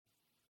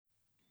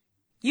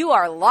You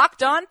are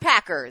Locked On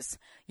Packers,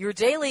 your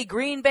daily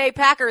Green Bay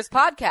Packers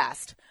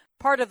podcast,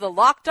 part of the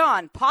Locked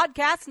On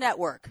Podcast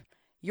Network,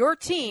 your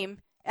team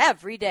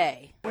every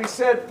day. We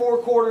said 4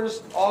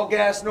 quarters, all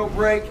gas, no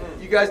break.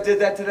 You guys did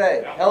that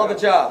today. Hell of a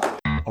job.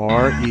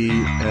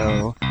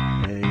 RELAX.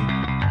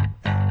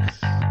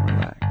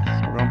 Relax.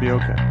 We're going to be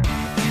okay.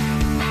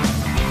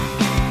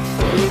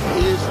 It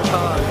is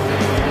time.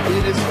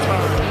 It is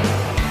time.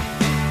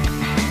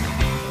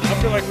 I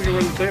feel like we can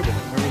run the table. I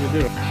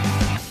really do.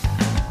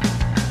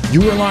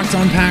 You are Locked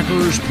On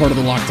Packers, part of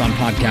the Locked On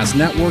Podcast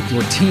Network,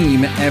 your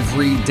team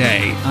every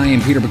day. I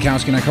am Peter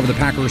Bukowski, and I cover the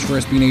Packers for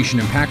SB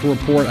Nation and Packer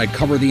Report. I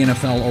cover the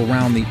NFL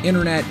around the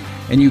internet,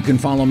 and you can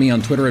follow me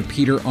on Twitter at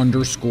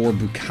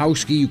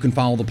Peter_Bukowski. You can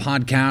follow the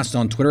podcast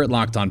on Twitter at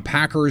Locked On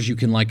Packers. You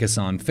can like us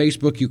on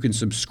Facebook. You can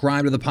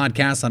subscribe to the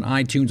podcast on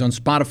iTunes, on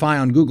Spotify,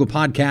 on Google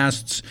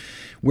Podcasts.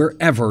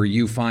 Wherever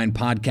you find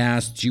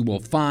podcasts, you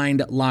will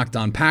find Locked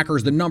On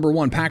Packers, the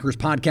 #1 Packers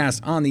podcast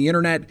on the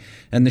internet,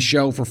 and the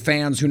show for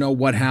fans who know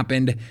what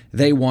happened.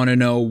 They want to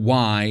know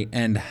why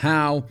and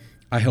how.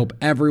 I hope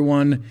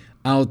everyone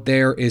out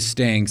there is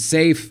staying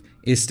safe,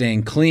 is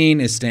staying clean,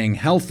 is staying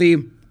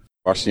healthy.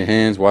 Wash your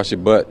hands, wash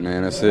your butt,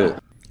 man. That's it.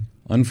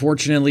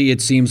 Unfortunately,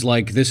 it seems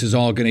like this is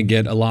all going to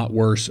get a lot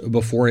worse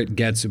before it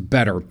gets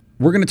better.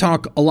 We're going to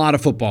talk a lot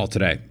of football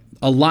today.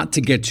 A lot to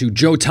get to.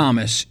 Joe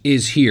Thomas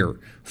is here.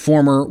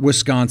 Former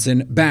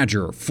Wisconsin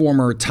Badger,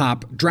 former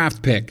top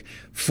draft pick,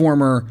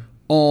 former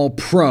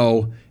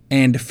All-Pro,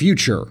 and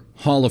future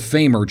Hall of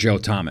Famer Joe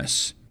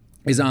Thomas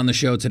is on the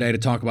show today to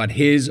talk about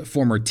his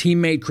former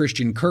teammate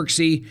Christian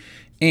Kirksey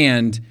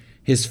and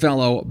his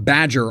fellow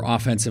Badger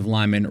offensive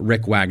lineman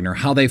Rick Wagner,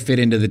 how they fit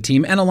into the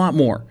team, and a lot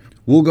more.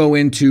 We'll go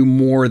into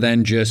more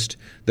than just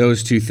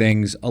those two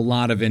things, a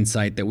lot of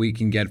insight that we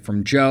can get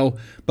from Joe.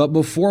 But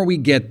before we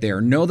get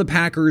there, no, the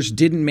Packers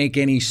didn't make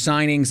any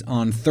signings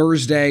on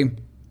Thursday.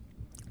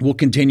 We'll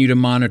continue to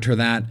monitor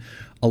that.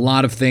 A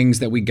lot of things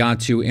that we got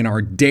to in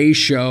our day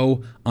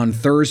show on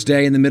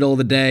Thursday in the middle of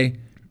the day.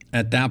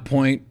 At that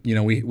point,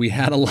 we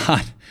had a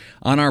lot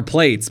on our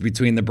plates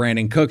between the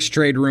Brandon Cooks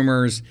trade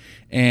rumors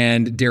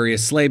and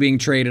Darius Slay being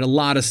traded, a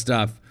lot of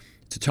stuff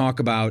to talk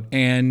about.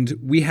 And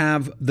we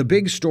have the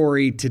big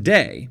story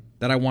today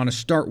that I want to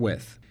start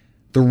with.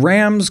 The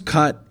Rams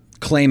cut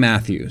Clay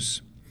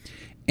Matthews.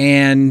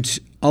 And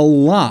a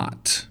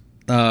lot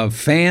of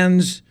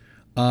fans,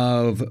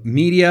 of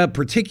media,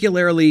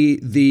 particularly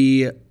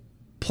the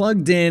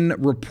plugged-in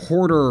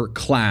reporter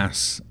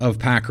class of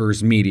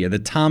Packers media, the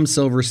Tom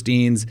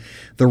Silversteins,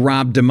 the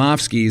Rob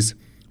Demovskis,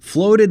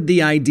 floated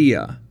the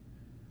idea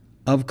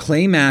of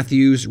Clay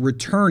Matthews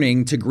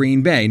returning to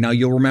Green Bay. Now,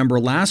 you'll remember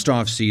last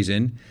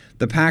offseason,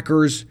 the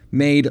Packers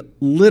made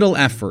little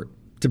effort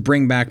to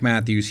bring back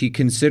Matthews. He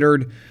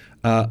considered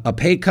a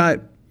pay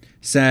cut,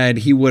 said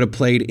he would have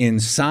played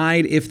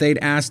inside if they'd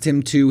asked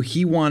him to.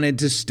 He wanted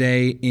to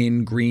stay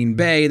in Green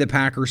Bay. The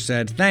Packers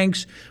said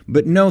thanks,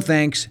 but no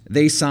thanks.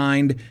 They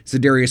signed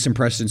Za'Darius and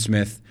Preston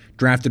Smith,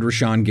 drafted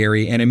Rashawn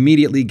Gary, and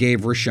immediately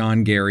gave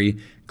Rashawn Gary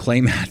Clay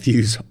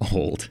Matthews'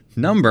 old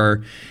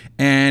number.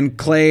 And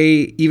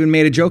Clay even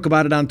made a joke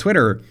about it on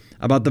Twitter,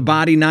 about the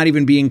body not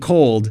even being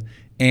cold,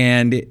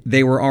 and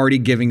they were already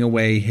giving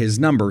away his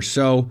number.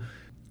 So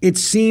it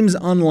seems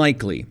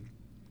unlikely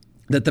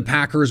that the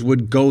Packers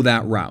would go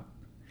that route.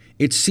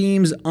 It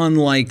seems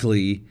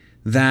unlikely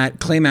that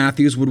Clay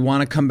Matthews would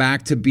want to come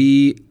back to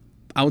be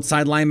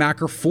outside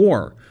linebacker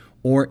 4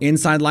 or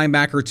inside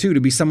linebacker 2, to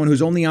be someone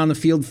who's only on the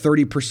field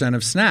 30%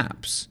 of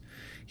snaps.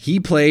 He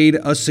played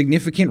a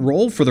significant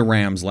role for the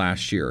Rams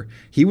last year.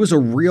 He was a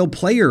real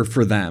player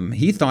for them.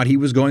 He thought he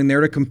was going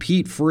there to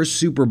compete for a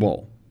Super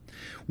Bowl.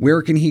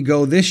 Where can he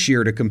go this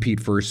year to compete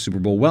for a Super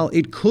Bowl? Well,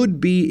 it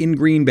could be in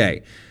Green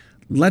Bay.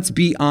 Let's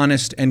be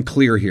honest and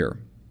clear here.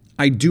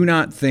 I do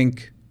not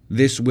think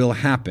this will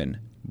happen,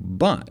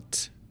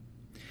 but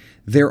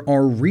there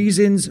are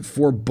reasons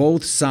for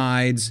both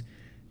sides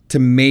to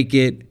make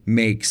it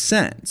make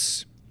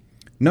sense.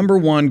 Number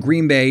one,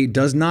 Green Bay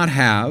does not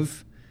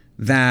have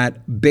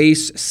that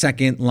base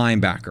second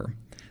linebacker,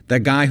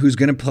 that guy who's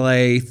going to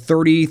play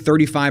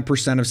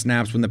 35% of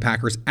snaps when the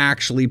Packers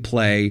actually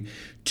play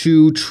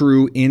 2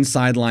 true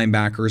inside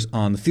linebackers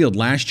on the field.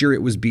 Last year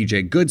it was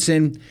B.J.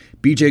 Goodson.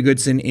 B.J.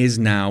 Goodson is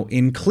now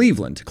in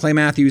Cleveland. Clay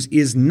Matthews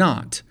is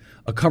not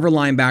a cover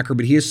linebacker,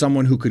 but he is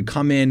someone who could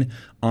come in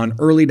on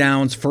early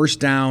downs, first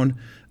down,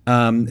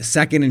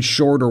 second and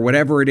short, or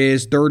whatever it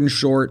is, third and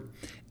short.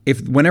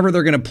 Whenever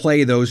they're going to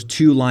play those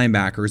 2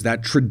 linebackers,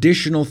 that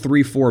traditional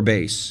 3-4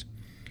 base,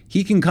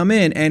 he can come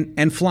in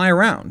and fly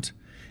around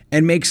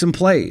and make some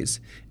plays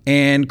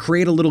and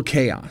create a little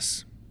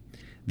chaos.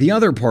 The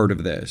other part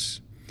of this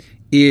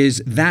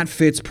is that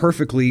fits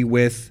perfectly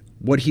with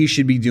what he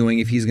should be doing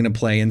if he's going to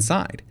play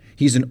inside.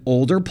 He's an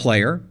older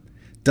player,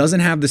 doesn't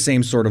have the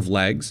same sort of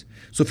legs.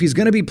 So if he's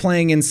going to be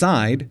playing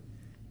inside,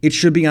 it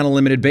should be on a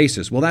limited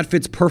basis. Well, that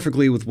fits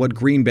perfectly with what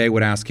Green Bay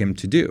would ask him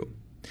to do.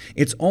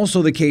 It's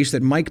also the case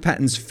that Mike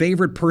Pettine's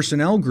favorite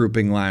personnel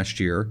grouping last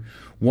year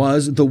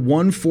was the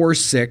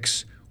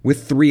 1-4-6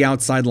 with 3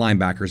 outside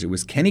linebackers. It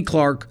was Kenny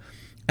Clark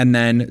and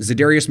then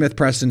Zadarius Smith,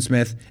 Preston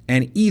Smith,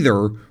 and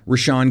either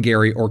Rashawn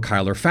Gary or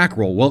Kyler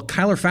Fackrell. Well,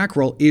 Kyler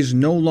Fackrell is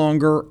no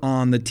longer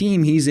on the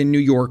team. He's in New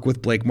York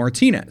with Blake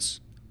Martinez.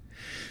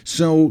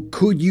 So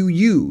could you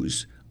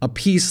use a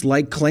piece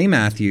like Clay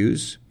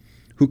Matthews,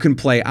 who can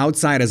play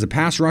outside as a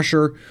pass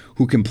rusher,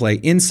 who can play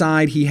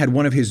inside? He had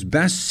one of his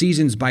best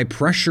seasons by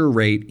pressure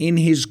rate in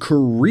his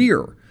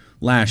career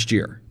last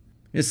year.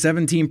 His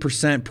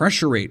 17%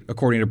 pressure rate,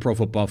 according to Pro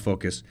Football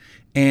Focus.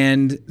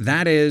 And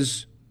that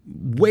is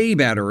way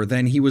better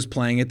than he was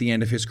playing at the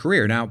end of his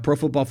career. Now, Pro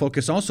Football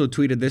Focus also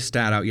tweeted this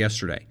stat out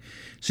yesterday.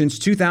 Since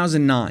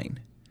 2009,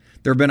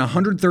 there have been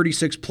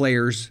 136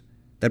 players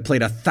that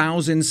played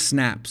 1,000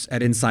 snaps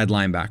at inside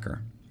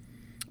linebacker.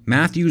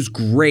 Matthews'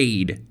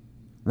 grade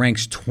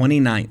ranks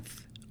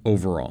 29th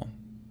overall,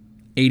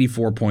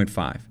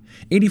 84.5.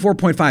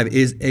 84.5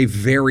 is a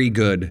very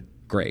good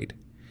grade.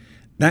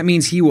 That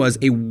means he was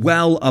a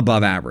well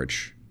above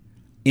average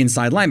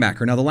inside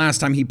linebacker. Now, the last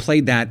time he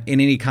played that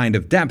in any kind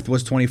of depth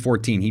was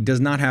 2014. He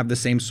does not have the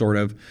same sort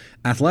of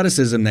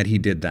athleticism that he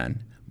did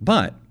then,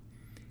 but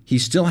he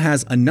still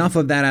has enough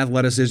of that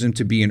athleticism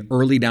to be an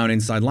early down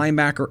inside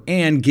linebacker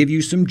and give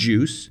you some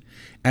juice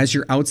as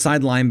your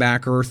outside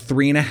linebacker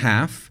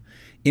 3.5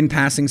 in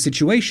passing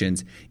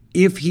situations.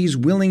 If he's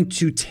willing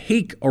to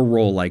take a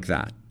role like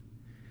that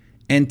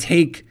and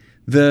take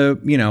the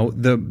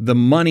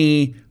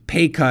money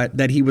pay cut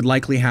that he would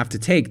likely have to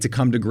take to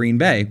come to Green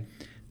Bay,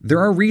 there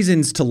are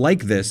reasons to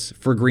like this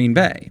for Green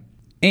Bay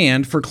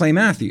and for Clay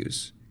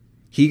Matthews.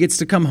 He gets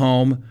to come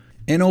home.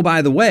 And oh,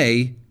 by the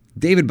way,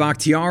 David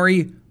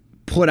Bakhtiari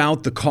put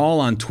out the call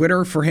on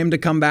Twitter for him to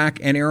come back,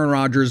 and Aaron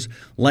Rodgers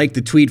liked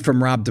the tweet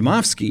from Rob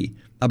Domofsky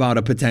about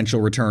a potential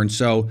return.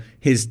 So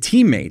his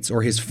teammates,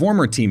 or his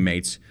former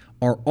teammates,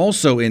 are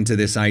also into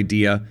this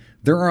idea.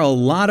 There are a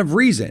lot of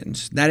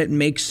reasons that it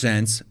makes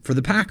sense for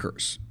the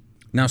Packers.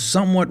 Now,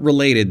 somewhat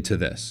related to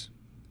this,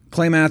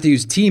 Clay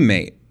Matthews'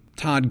 teammate,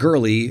 Todd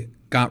Gurley,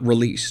 got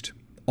released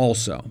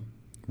also.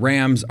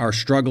 Rams are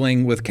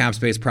struggling with cap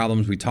space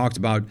problems. We talked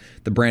about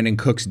the Brandon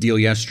Cooks deal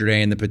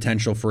yesterday and the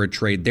potential for a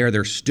trade there.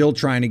 They're still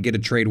trying to get a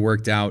trade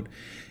worked out,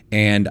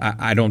 and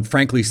I don't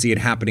frankly see it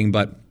happening,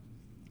 but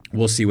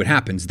we'll see what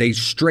happens. They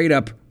straight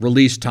up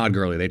released Todd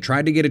Gurley. They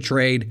tried to get a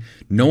trade.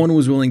 No one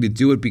was willing to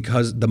do it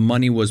because the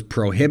money was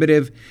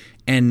prohibitive,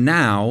 and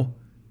now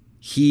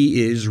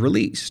he is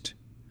released.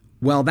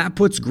 Well, that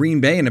puts Green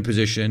Bay in a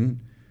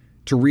position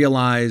to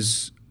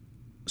realize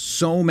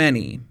so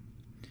many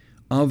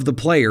of the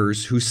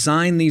players who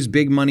sign these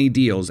big money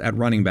deals at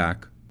running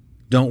back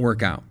don't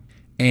work out.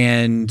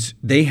 And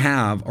they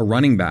have a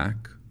running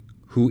back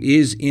who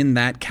is in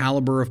that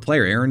caliber of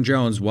player. Aaron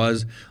Jones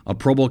was a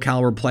Pro Bowl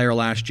caliber player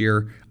last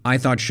year. I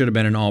thought should have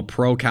been an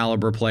all-pro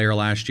caliber player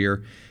last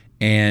year.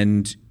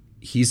 And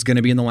he's going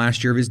to be in the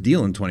last year of his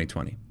deal in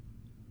 2020.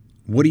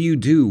 What do you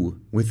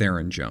do with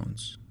Aaron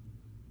Jones?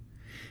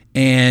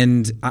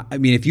 And I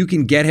mean, if you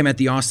can get him at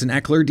the Austin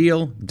Eckler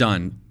deal,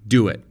 done.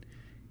 Do it.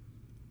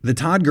 The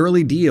Todd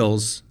Gurley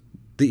deals,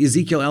 the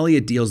Ezekiel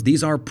Elliott deals,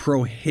 these are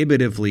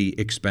prohibitively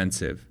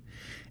expensive.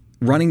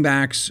 Running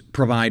backs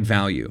provide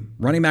value.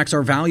 Running backs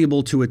are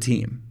valuable to a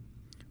team.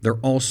 They're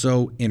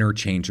also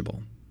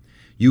interchangeable.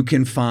 You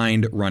can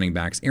find running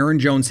backs. Aaron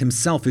Jones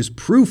himself is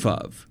proof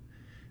of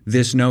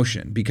this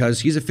notion because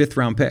he's a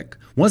fifth-round pick.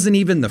 Wasn't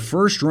even the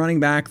first running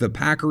back the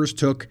Packers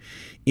took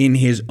in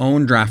his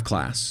own draft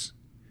class,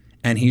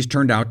 and he's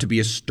turned out to be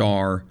a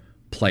star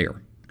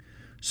player.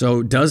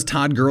 So does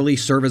Todd Gurley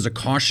serve as a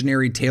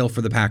cautionary tale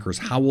for the Packers?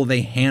 How will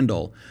they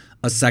handle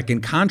a second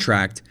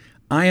contract?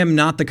 I am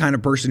not the kind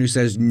of person who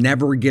says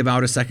never give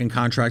out a second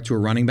contract to a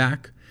running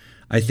back.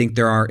 I think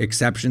there are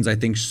exceptions. I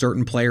think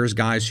certain players,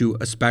 guys who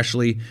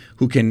especially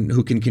who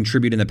can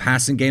contribute in the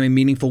passing game in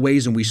meaningful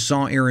ways, and we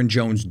saw Aaron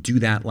Jones do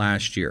that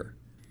last year.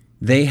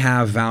 They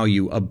have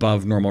value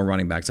above normal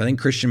running backs. I think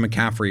Christian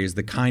McCaffrey is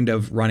the kind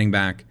of running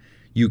back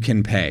you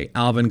can pay.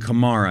 Alvin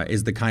Kamara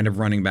is the kind of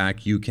running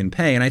back you can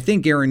pay. And I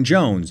think Aaron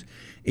Jones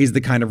is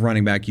the kind of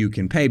running back you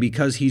can pay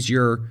because he's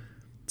your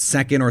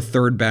second or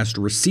third best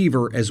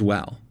receiver as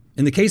well.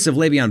 In the case of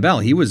Le'Veon Bell,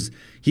 he was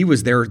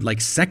their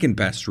like second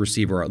best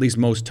receiver, or at least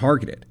most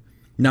targeted.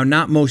 Now,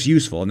 not most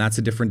useful, and that's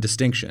a different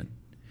distinction.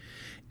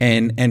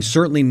 And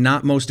certainly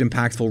not most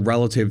impactful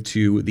relative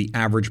to the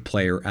average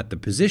player at the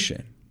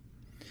position.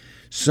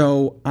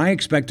 So I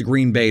expect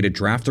Green Bay to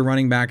draft a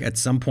running back at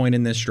some point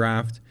in this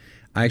draft.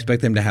 I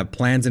expect them to have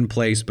plans in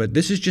place, but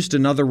this is just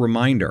another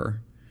reminder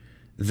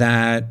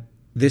that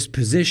this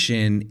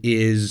position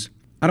is,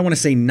 I don't want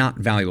to say not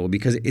valuable,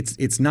 because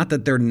it's not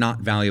that they're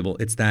not valuable,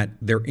 it's that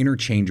they're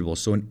interchangeable.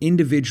 So an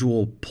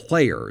individual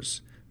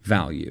player's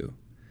value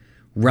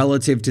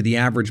relative to the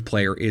average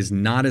player is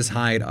not as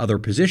high at other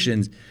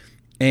positions.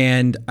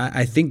 And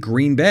I think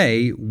Green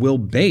Bay will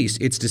base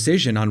its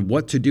decision on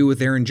what to do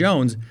with Aaron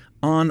Jones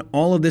on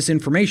all of this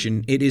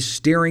information. It is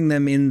staring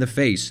them in the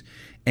face.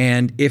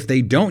 And if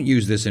they don't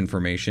use this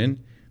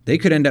information, they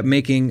could end up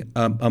making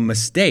a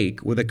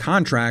mistake with a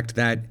contract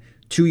that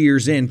 2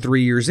 years in,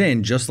 3 years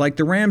in, just like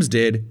the Rams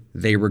did,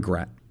 they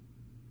regret.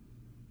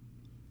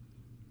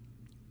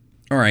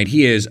 All right,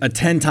 he is a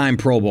 10-time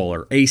Pro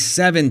Bowler, a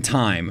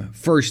 7-time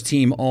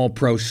first-team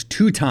All-Pro,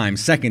 2-time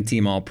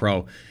second-team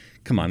All-Pro.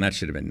 Come on, that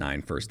should have been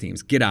 9 first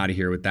teams. Get out of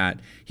here with that.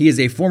 He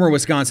is a former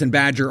Wisconsin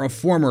Badger, a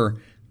former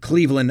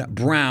Cleveland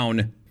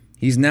Brown.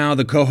 He's now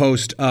the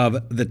co-host of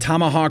The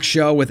Tomahawk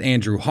Show with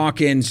Andrew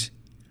Hawkins.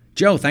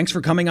 Joe, thanks for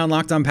coming on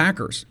Locked On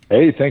Packers.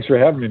 Hey, thanks for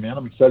having me, man.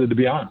 I'm excited to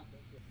be on.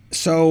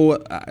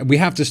 So we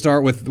have to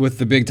start with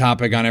the big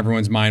topic on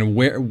everyone's mind.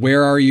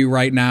 Where are you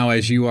right now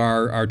as you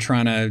are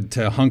trying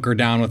to hunker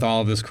down with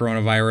all of this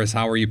coronavirus?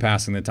 How are you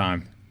passing the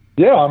time?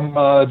 Yeah,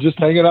 I'm just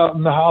hanging out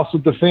in the house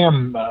with the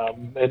fam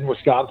in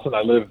Wisconsin.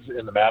 I live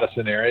in the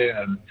Madison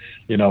area, and,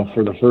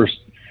 for the first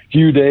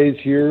few days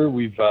here,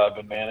 we've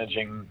been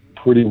managing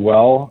pretty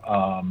well.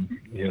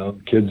 The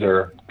kids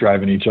are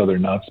driving each other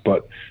nuts,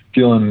 but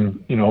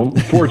feeling,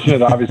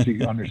 fortunate,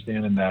 obviously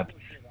understanding that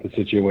the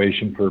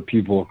situation for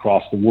people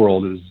across the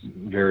world is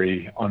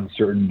very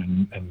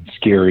uncertain and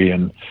scary.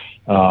 And,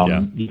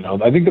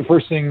 I think the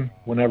first thing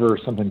whenever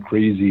something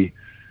crazy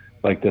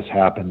like this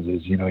happens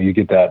is, you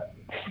get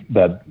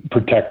that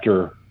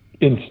protector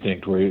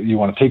instinct where you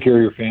want to take care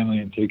of your family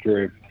and take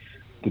care of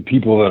the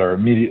people that are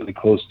immediately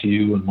close to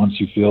you. And once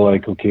you feel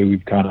like, okay,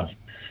 we've kind of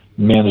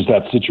managed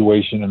that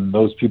situation and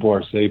those people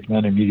are safe,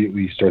 then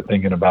immediately you start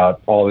thinking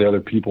about all the other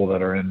people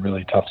that are in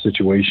really tough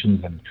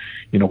situations and,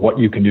 what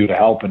you can do to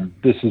help. And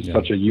this is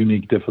such a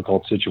unique,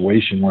 difficult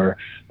situation where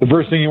the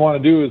first thing you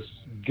want to do is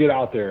get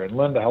out there and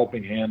lend a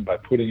helping hand by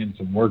putting in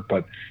some work,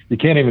 but you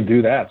can't even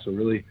do that. So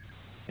really,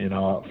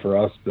 for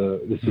us,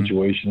 the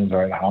situation is, all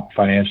right, how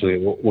financially,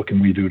 what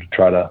can we do to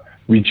try to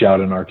reach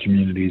out in our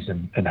communities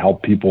and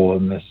help people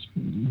in this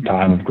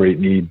time of great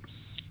need?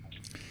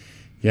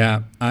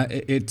 Yeah,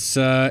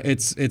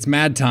 it's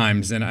mad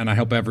times, and I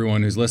hope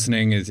everyone who's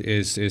listening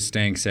is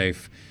staying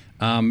safe.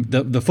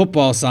 The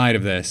football side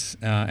of this,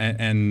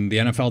 and the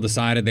NFL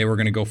decided they were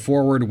going to go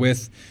forward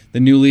with the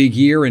new league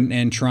year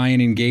and try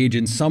and engage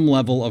in some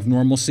level of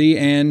normalcy,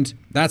 and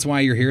that's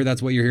why you're here.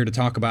 That's what you're here to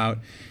talk about.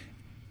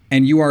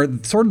 And you are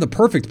sort of the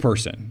perfect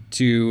person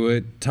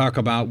to talk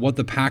about what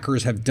the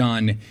Packers have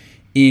done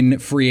in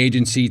free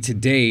agency to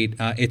date.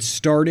 It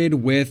started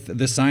with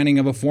the signing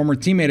of a former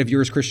teammate of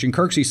yours, Christian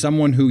Kirksey,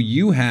 someone who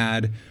you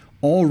had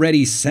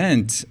already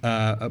sent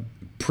a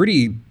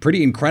pretty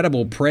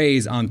incredible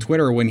praise on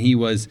Twitter when he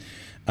was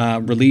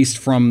released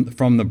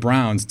from the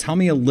Browns. Tell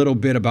me a little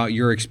bit about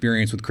your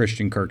experience with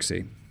Christian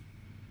Kirksey.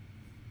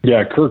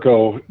 Yeah,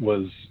 Kirko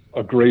was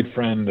a great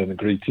friend and a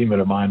great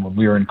teammate of mine when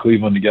we were in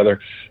Cleveland together.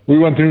 We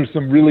went through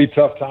some really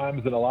tough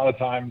times, and a lot of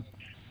times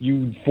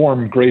you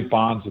form great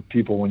bonds with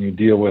people when you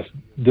deal with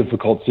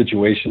difficult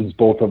situations.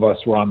 Both of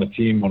us were on the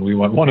team when we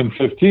went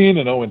 1-15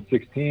 and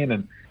 0-16,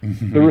 and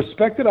the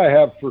respect that I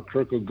have for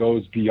Kirko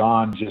goes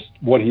beyond just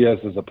what he has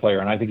as a player,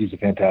 and I think he's a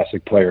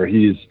fantastic player.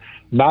 He's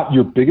not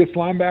your biggest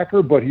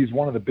linebacker, but he's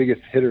one of the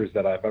biggest hitters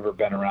that I've ever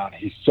been around.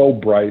 He's so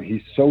bright.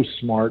 He's so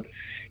smart.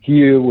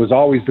 He was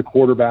always the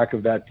quarterback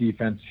of that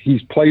defense.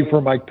 He's played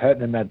for Mike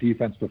Pettin in that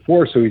defense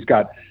before, so he's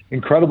got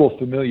incredible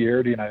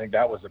familiarity, and I think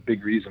that was a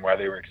big reason why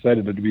they were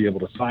excited to be able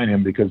to sign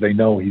him, because they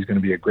know he's going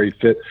to be a great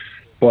fit.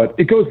 But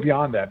it goes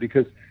beyond that,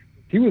 because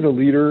he was a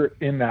leader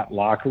in that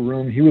locker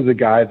room. He was a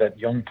guy that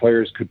young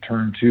players could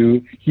turn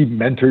to. He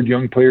mentored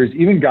young players,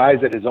 even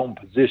guys at his own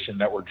position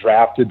that were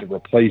drafted to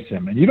replace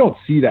him, and you don't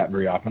see that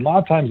very often. A lot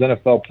of times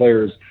NFL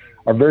players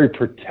are very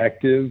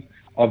protective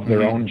of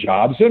their own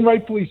jobs, and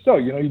rightfully so.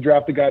 You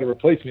draft a guy to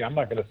replace me. I'm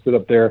not going to sit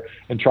up there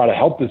and try to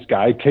help this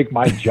guy take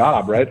my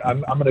job, right?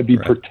 I'm going to be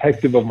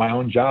protective of my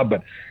own job.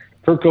 But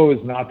Kirko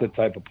is not the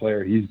type of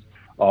player. He's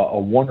a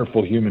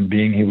wonderful human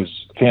being. He was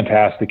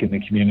fantastic in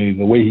the community.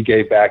 The way he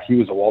gave back, he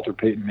was a Walter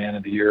Payton Man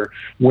of the Year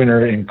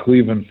winner in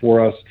Cleveland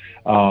for us.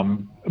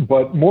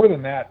 But more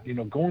than that,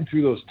 going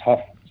through those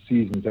tough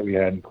seasons that we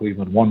had in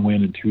Cleveland, 1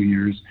 win in 2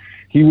 years,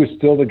 he was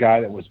still the guy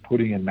that was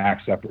putting in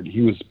max effort.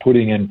 He was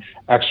putting in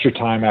extra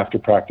time after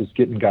practice,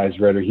 getting guys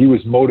ready. He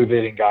was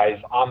motivating guys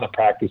on the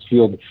practice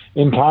field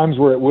in times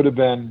where it would have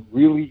been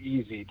really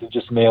easy to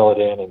just mail it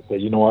in and say,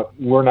 you know what,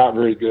 we're not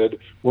very good.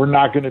 We're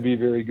not going to be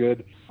very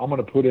good. I'm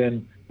going to put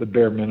in the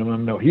bare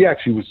minimum. No, he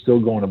actually was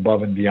still going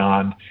above and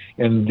beyond.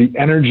 And the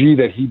energy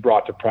that he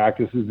brought to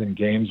practices and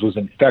games was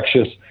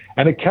infectious.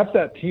 And it kept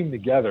that team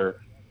together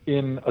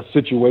in a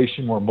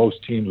situation where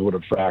most teams would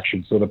have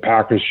fractured. So the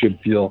Packers should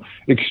feel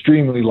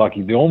extremely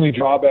lucky. The only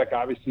drawback,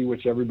 obviously,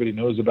 which everybody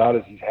knows about,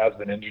 is he has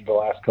been injured the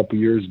last couple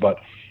of years. But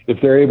if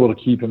they're able to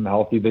keep him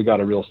healthy, they got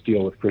a real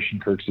steal with Christian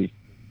Kirksey.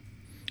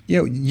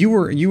 You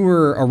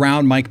were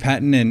around Mike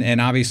Pettin,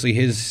 and obviously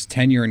his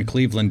tenure in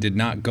Cleveland did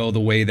not go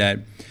the way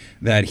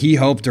that he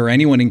hoped or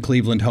anyone in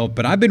Cleveland hoped.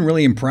 But I've been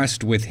really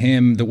impressed with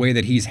him, the way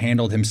that he's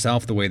handled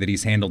himself, the way that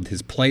he's handled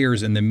his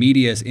players and the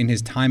media in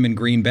his time in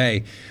Green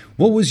Bay.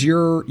 What was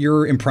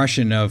your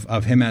impression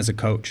of him as a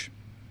coach?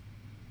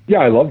 Yeah,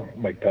 I love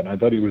Mike Pettin. I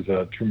thought he was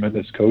a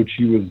tremendous coach.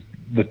 He was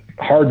the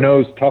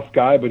hard-nosed, tough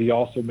guy, but he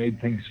also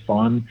made things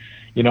fun.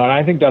 And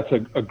I think that's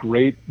a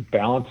great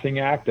balancing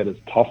act that is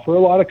tough for a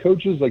lot of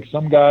coaches. Like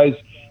some guys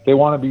They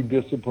want to be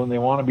disciplined. They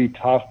want to be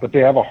tough, but they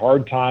have a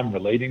hard time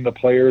relating to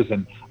players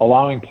and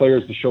allowing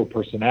players to show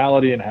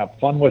personality and have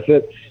fun with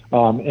it.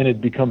 And it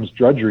becomes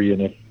drudgery.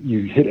 And if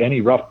you hit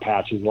any rough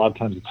patches, a lot of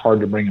times it's hard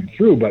to bring them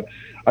through. But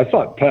I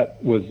thought Pet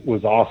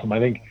was awesome. I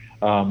think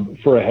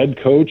for a head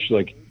coach,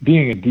 like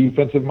being a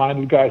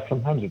defensive-minded guy,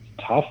 sometimes it's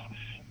tough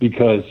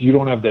because you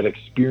don't have that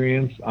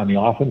experience on the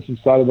offensive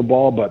side of the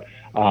ball. But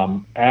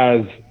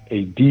as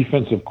a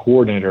defensive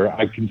coordinator,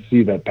 I can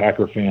see that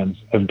Packer fans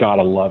have got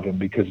to love him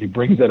because he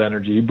brings that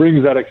energy, he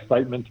brings that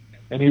excitement,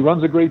 and he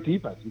runs a great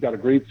defense. He's got a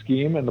great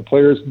scheme, and the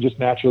players just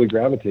naturally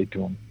gravitate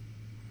to him.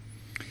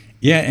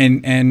 Yeah,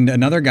 and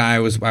another guy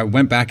I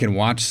went back and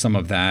watched some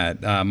of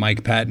that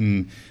Mike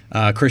Pettin,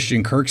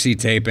 Christian Kirksey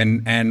tape,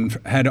 and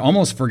had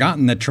almost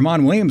forgotten that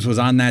Tramon Williams was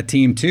on that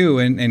team too,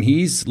 and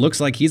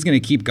looks like he's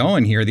going to keep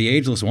going here, the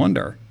ageless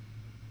wonder.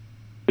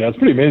 Yeah, it's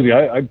pretty amazing.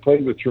 I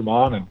played with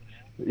Tramon, and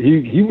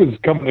he was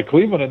coming to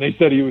Cleveland, and they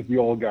said he was the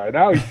old guy.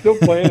 Now he's still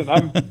playing, and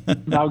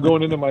I'm now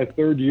going into my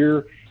third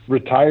year,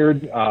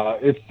 retired.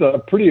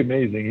 It's pretty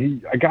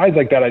amazing. Guys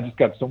like that, I just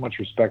got so much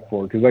respect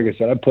for because, like I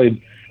said, I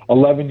played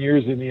 11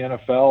 years in the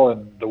NFL,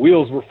 and the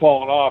wheels were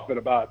falling off at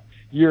about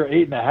year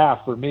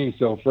 8.5 for me.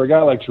 So for a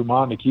guy like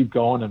Tramon to keep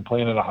going and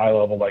playing at a high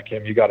level like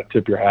him, you got to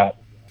tip your hat.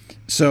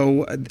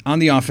 So on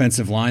the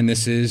offensive line,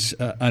 this is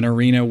an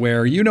arena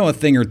where you know a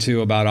thing or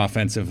two about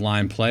offensive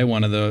line play,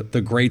 one of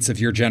the greats of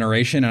your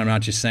generation. And I'm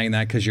not just saying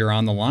that because you're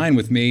on the line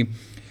with me.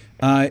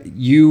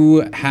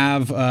 You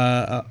have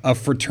a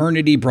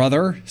fraternity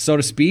brother, so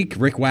to speak.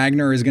 Rick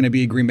Wagner is going to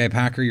be a Green Bay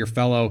Packer, your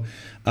fellow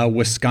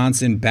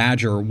Wisconsin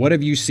Badger. What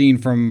have you seen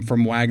from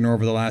Wagner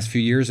over the last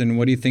few years, and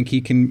what do you think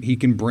he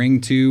can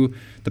bring to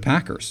the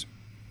Packers?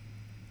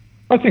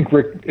 I think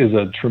Rick is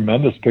a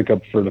tremendous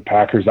pickup for the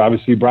Packers.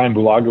 Obviously, Brian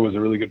Bulaga was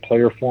a really good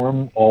player for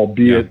him,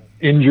 albeit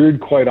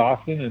injured quite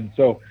often. And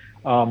so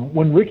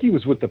when Ricky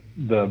was with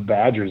the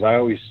Badgers, I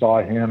always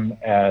saw him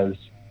as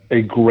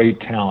a great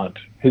talent.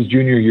 His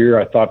junior year,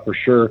 I thought for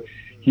sure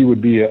he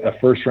would be a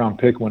first-round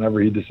pick whenever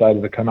he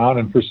decided to come out.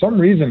 And for some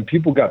reason,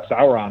 people got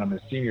sour on him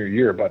his senior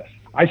year. But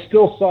I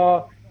still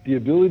saw the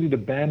ability to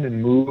bend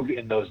and move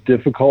in those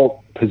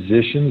difficult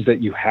positions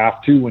that you have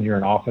to when you're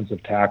an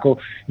offensive tackle.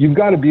 You've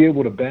got to be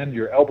able to bend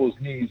your elbows,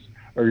 knees,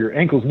 or your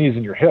ankles, knees,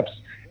 and your hips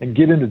and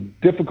get into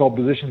difficult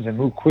positions and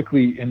move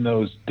quickly in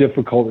those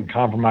difficult and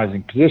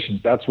compromising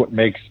positions. That's what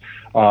makes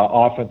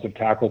offensive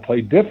tackle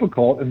play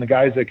difficult, and the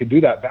guys that can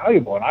do that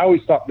valuable. And I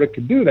always thought Rick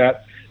could do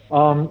that.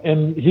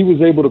 And he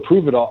was able to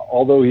prove it,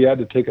 although he had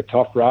to take a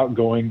tough route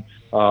going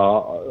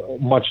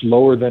much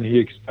lower than he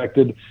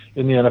expected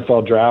in the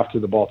NFL draft to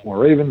the Baltimore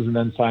Ravens and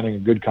then signing a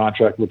good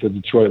contract with the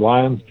Detroit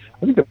Lions.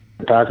 I think the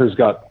Packers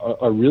got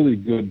a really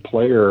good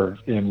player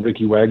in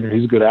Ricky Wagner.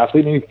 He's a good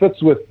athlete, and he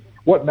fits with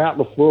what Matt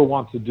LaFleur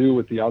wants to do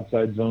with the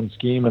outside zone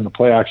scheme and the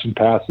play action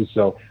passes.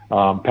 So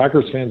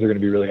Packers fans are going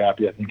to be really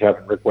happy, I think,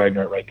 having Rick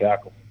Wagner at right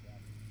tackle.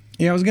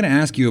 Yeah, I was going to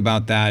ask you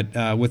about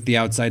that with the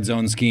outside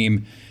zone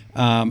scheme.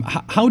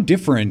 How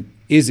different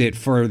is it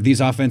for these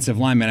offensive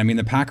linemen? I mean,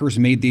 the Packers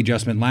made the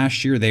adjustment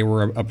last year. They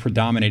were a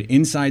predominant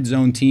inside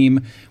zone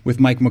team with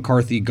Mike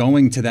McCarthy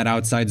going to that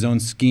outside zone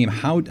scheme.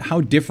 How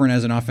different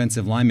as an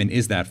offensive lineman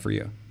is that for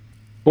you?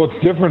 Well,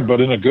 it's different,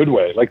 but in a good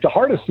way. Like the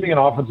hardest thing an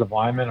offensive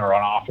lineman or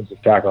an offensive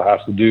tackle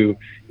has to do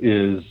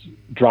is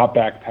drop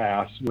back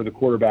pass where the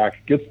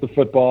quarterback gets the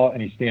football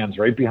and he stands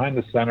right behind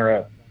the center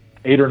at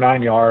 8 or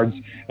 9 yards,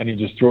 and he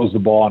just throws the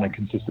ball on a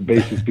consistent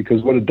basis,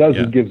 because what it does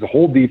is it gives the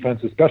whole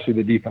defense, especially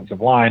the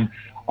defensive line,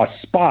 a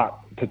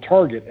spot to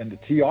target and to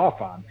tee off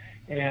on.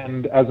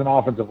 And as an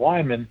offensive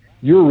lineman,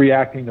 you're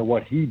reacting to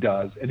what he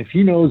does. And if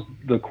he knows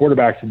the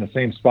quarterback's in the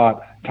same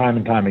spot time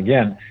and time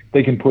again,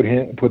 they can put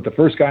the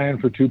first guy in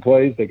for 2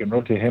 plays, they can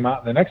rotate him out,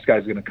 and the next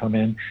guy's going to come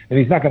in, and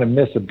he's not going to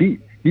miss a beat.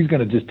 He's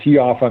going to just tee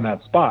off on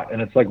that spot,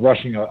 and it's like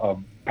rushing a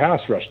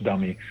pass rush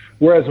dummy.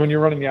 Whereas when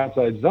you're running the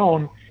outside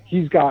zone,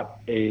 he's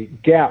got a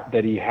gap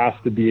that he has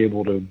to be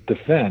able to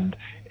defend.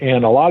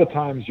 And a lot of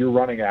times you're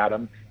running at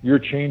him, you're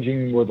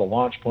changing where the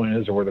launch point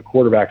is or where the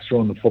quarterback's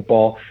throwing the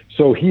football.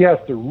 So he has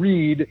to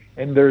read,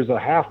 and there's a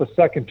half a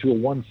second to a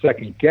 1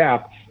 second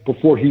gap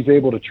before he's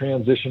able to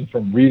transition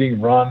from reading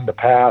run to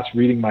pass,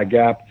 reading my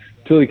gap,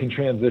 till he can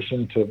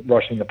transition to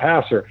rushing the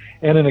passer.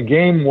 And in a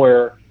game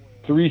where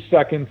 3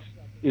 seconds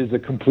is a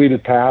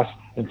completed pass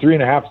and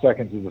 3.5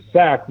 seconds is a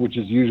sack, which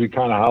is usually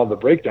kind of how the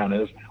breakdown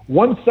is,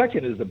 1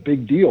 second is a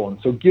big deal. And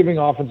so giving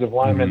offensive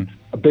linemen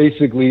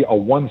basically a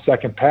 1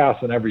 second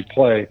pass on every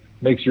play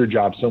makes your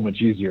job so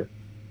much easier.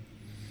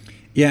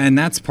 Yeah, and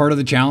that's part of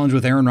the challenge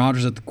with Aaron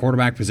Rodgers at the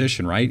quarterback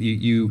position, right?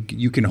 You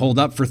can hold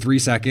up for 3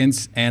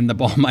 seconds and the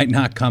ball might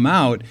not come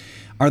out.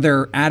 Are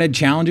there added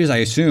challenges? I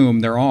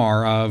assume there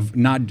are, of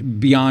not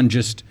beyond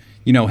just,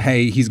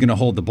 hey, he's going to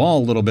hold the ball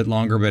a little bit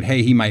longer, but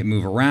hey, he might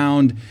move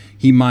around.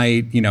 He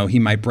might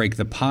break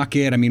the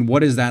pocket. I mean,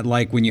 what is that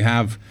like when you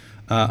have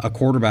a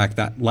quarterback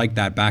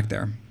that back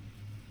there?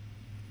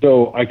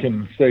 So I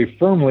can say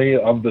firmly,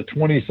 of the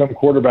 20-some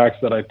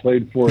quarterbacks that I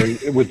played for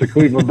with the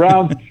Cleveland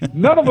Browns,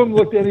 none of them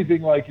looked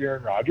anything like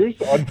Aaron Rodgers,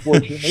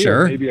 unfortunately.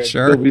 Sure, maybe I'd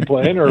sure. still be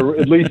playing, or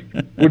at least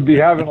would be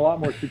having a lot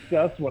more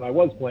success when I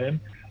was playing.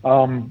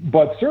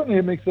 But certainly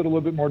it makes it a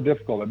little bit more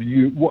difficult. I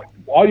mean,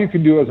 all you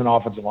can do as an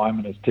offensive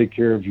lineman is take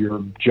care of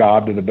your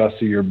job to the best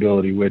of your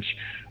ability, which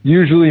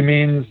usually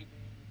means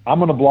I'm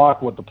going to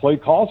block what the play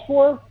calls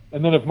for,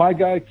 and then if my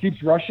guy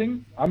keeps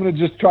rushing, I'm going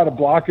to just try to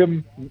block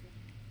him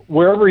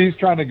wherever he's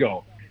trying to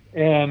go.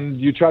 And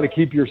you try to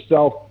keep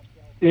yourself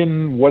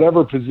in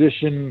whatever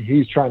position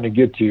he's trying to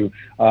get to,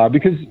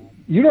 because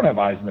you don't have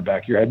eyes in the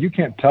back of your head. You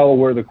can't tell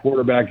where the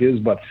quarterback is,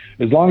 but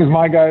as long as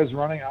my guy is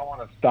running, I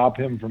want to stop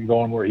him from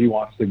going where he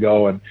wants to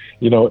go. And,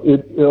 a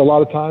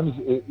lot of times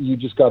you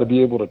just got to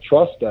be able to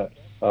trust that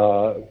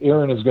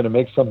Aaron is going to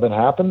make something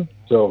happen.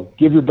 So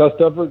give your best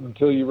effort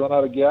until you run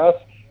out of gas,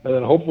 and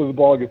then hopefully the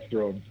ball gets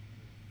thrown.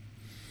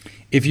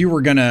 If you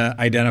were going to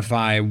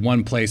identify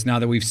one place, now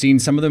that we've seen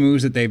some of the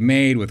moves that they've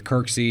made with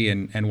Kirksey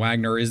and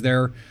Wagner, is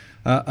there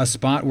a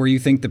spot where you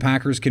think the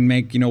Packers can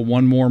make,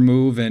 one more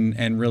move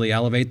and really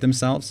elevate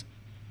themselves?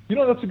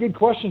 That's a good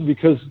question,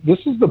 because this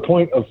is the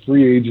point of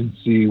free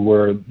agency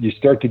where you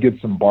start to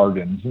get some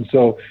bargains. And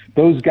so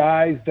those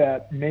guys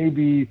that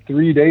maybe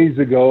 3 days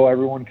ago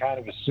everyone kind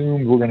of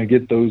assumed were going to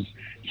get those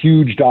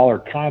huge dollar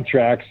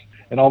contracts,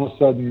 and all of a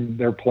sudden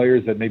they're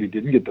players that maybe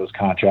didn't get those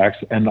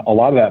contracts, and a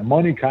lot of that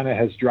money kind of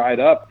has dried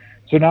up.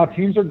 So now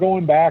teams are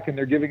going back and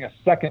they're giving a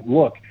second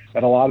look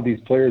at a lot of these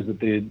players that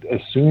they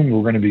assumed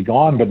were going to be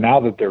gone, but now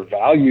that their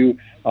value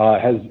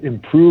has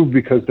improved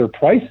because their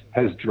price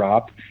has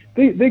dropped,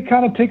 they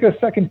kind of take a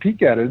second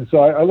peek at it. And so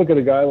I look at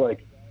a guy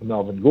like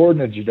Melvin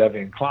Gordon and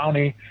Jadeveon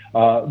Clowney.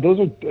 Those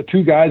are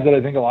two guys that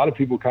I think a lot of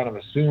people kind of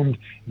assumed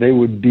they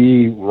would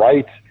be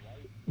right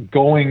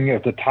going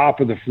at the top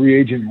of the free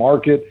agent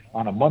market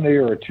on a Monday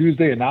or a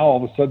Tuesday, and now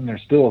all of a sudden they're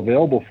still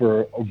available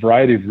for a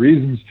variety of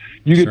reasons.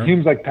 You get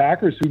teams like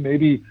Packers who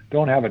maybe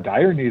don't have a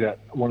dire need at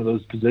one of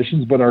those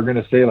positions, but are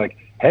going to say, like,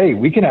 hey,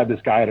 we can have this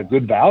guy at a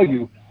good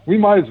value. We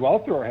might as well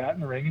throw our hat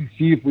in the ring and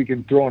see if we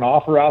can throw an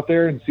offer out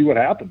there and see what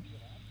happens.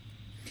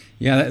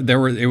 Yeah,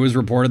 it was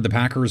reported the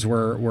Packers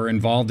were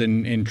involved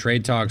in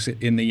trade talks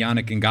in the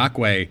Yannick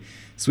Ngakoue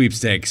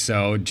sweepstakes.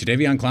 So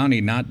Jadeveon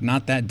Clowney,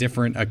 not that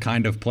different a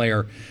kind of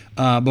player.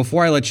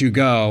 Before I let you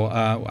go,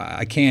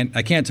 I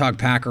can't talk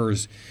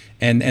Packers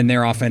and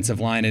their offensive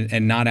line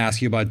and not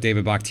ask you about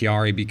David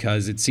Bakhtiari,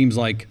 because it seems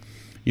like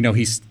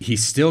he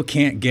still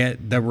can't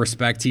get the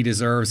respect he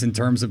deserves in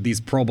terms of these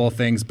Pro Bowl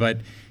things. But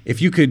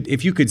if you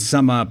could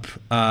sum up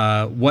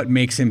what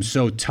makes him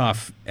so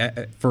tough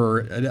for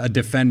a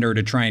defender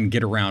to try and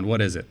get around,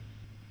 what is it?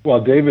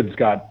 Well, David's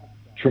got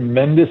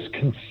tremendous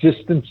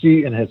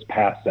consistency in his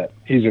pass set.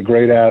 He's a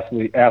great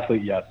athlete,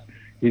 yes.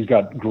 He's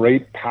got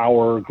great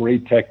power,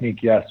 great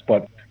technique, yes.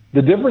 But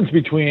the difference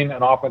between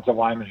an offensive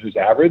lineman who's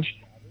average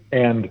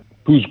and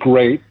who's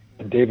great,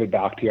 and David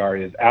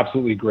Bakhtiari is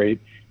absolutely great,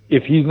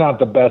 if he's not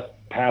the best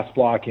pass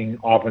blocking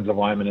offensive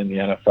lineman in the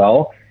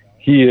NFL,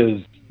 he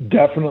is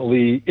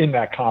definitely in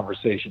that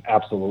conversation.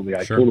 Absolutely.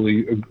 I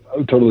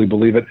totally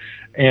believe it.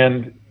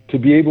 And to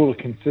be able to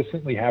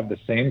consistently have the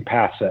same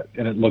pass set,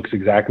 and it looks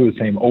exactly the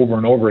same over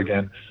and over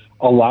again,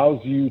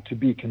 allows you to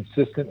be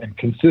consistent, and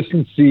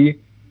consistency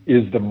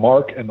is the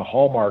mark and the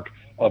hallmark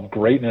of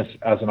greatness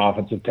as an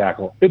offensive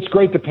tackle. It's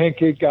great to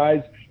pancake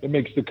guys. It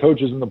makes the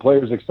coaches and the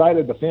players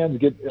excited. The fans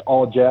get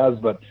all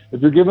jazzed. But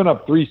if you're giving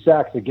up 3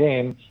 sacks a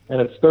game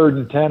and it's 3rd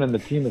and 10 and the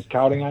team is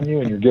counting on you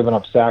and you're giving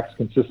up sacks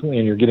consistently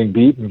and you're getting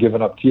beat and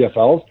giving up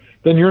TFLs,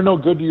 then you're no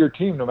good to your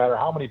team, no matter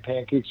how many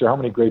pancakes or how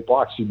many great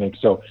blocks you make.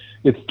 So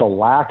it's the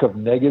lack of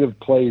negative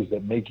plays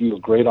that make you a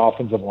great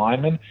offensive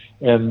lineman,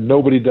 and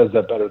nobody does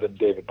that better than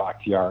David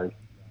Bakhtiari.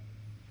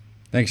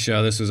 Thanks,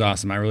 Joe. This was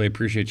awesome. I really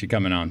appreciate you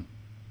coming on.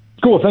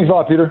 Cool. Thanks a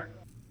lot, Peter.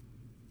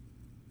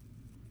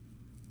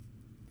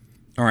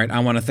 All right, I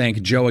want to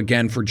thank Joe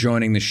again for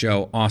joining the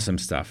show. Awesome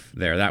stuff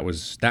there. That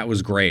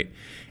was great,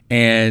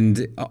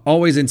 and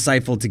always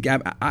insightful to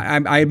get.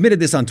 I admitted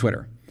this on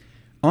Twitter.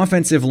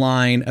 Offensive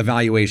line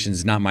evaluation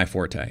is not my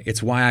forte.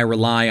 It's why I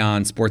rely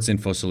on Sports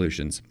Info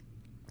Solutions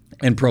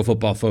and Pro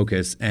Football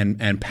Focus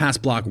and pass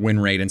block win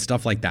rate and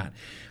stuff like that.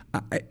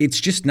 It's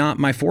just not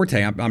my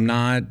forte.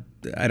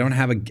 I don't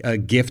have a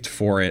gift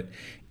for it,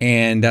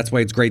 and that's why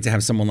it's great to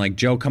have someone like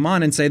Joe come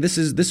on and say this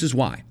is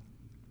why.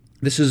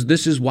 This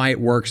is why it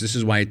works. This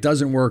is why it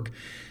doesn't work.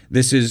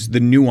 This is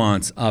the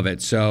nuance of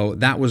it. So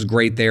that was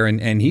great there,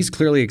 and he's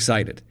clearly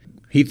excited.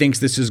 He thinks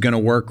this is going to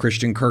work.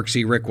 Christian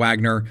Kirksey, Rick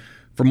Wagner.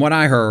 From what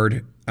I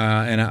heard,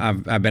 and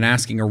I've been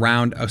asking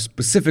around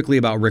specifically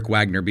about Rick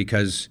Wagner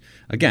because,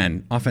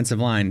 again, offensive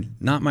line,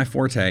 not my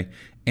forte.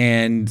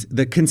 And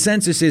the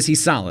consensus is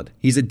he's solid.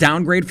 He's a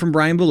downgrade from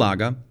Brian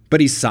Bulaga,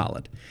 but he's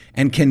solid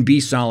and can be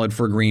solid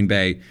for Green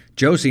Bay.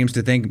 Joe seems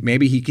to think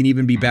maybe he can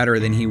even be better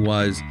than he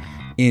was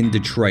in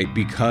Detroit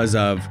because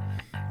of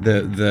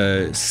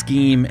the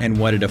scheme and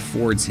what it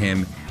affords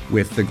him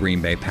with the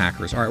Green Bay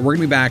Packers. All right, we're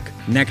going to be back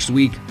next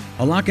week.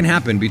 A lot can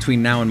happen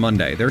between now and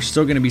Monday. There's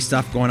still going to be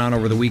stuff going on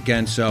over the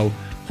weekend, so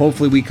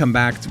hopefully we come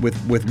back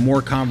with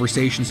more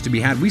conversations to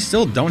be had. We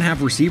still don't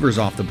have receivers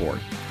off the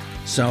board.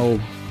 So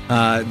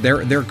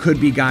there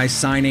could be guys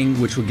signing,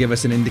 which will give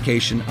us an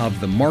indication of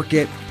the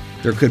market.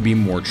 There could be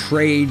more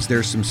trades.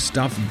 There's some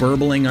stuff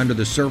burbling under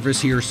the surface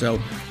here.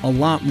 So a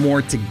lot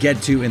more to get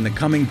to in the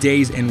coming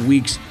days and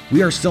weeks.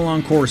 We are still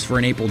on course for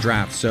an April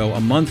draft. So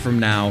a month from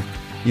now,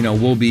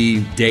 we'll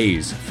be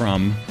days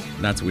from,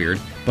 that's weird,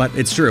 but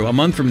it's true. A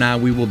month from now,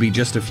 we will be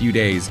just a few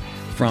days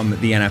from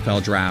the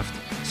NFL draft.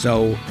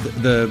 So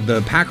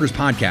the Packers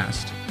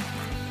podcast,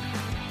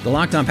 the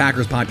Locked On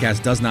Packers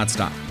podcast does not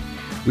stop.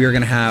 We are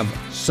going to have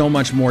so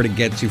much more to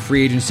get to.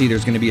 Free agency,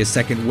 there's going to be a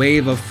second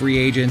wave of free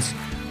agents.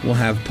 We'll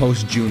have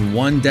post-June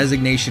 1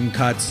 designation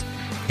cuts.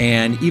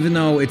 And even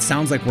though it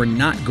sounds like we're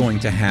not going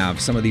to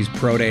have some of these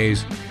pro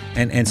days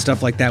and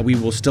stuff like that, we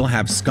will still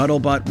have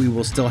scuttlebutt. We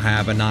will still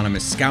have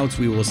anonymous scouts.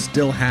 We will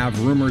still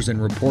have rumors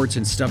and reports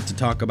and stuff to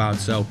talk about.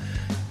 So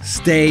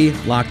stay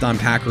Locked On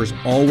Packers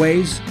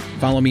always.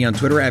 Follow me on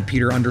Twitter at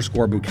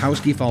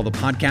Peter_Bukowski. Follow the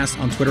podcast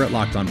on Twitter at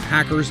Locked On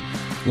Packers.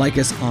 Like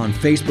us on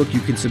Facebook. You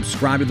can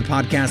subscribe to the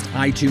podcast,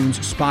 iTunes,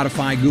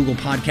 Spotify, Google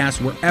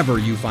Podcasts, wherever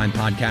you find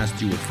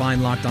podcasts, you will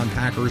find Locked On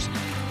Packers.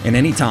 And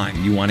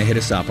anytime you want to hit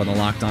us up on the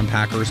Locked On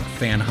Packers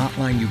fan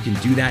hotline, you can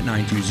do that,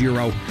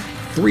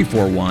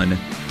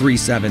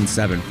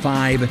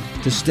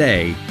 920-341-3775, to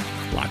stay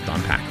Locked On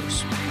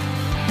Packers.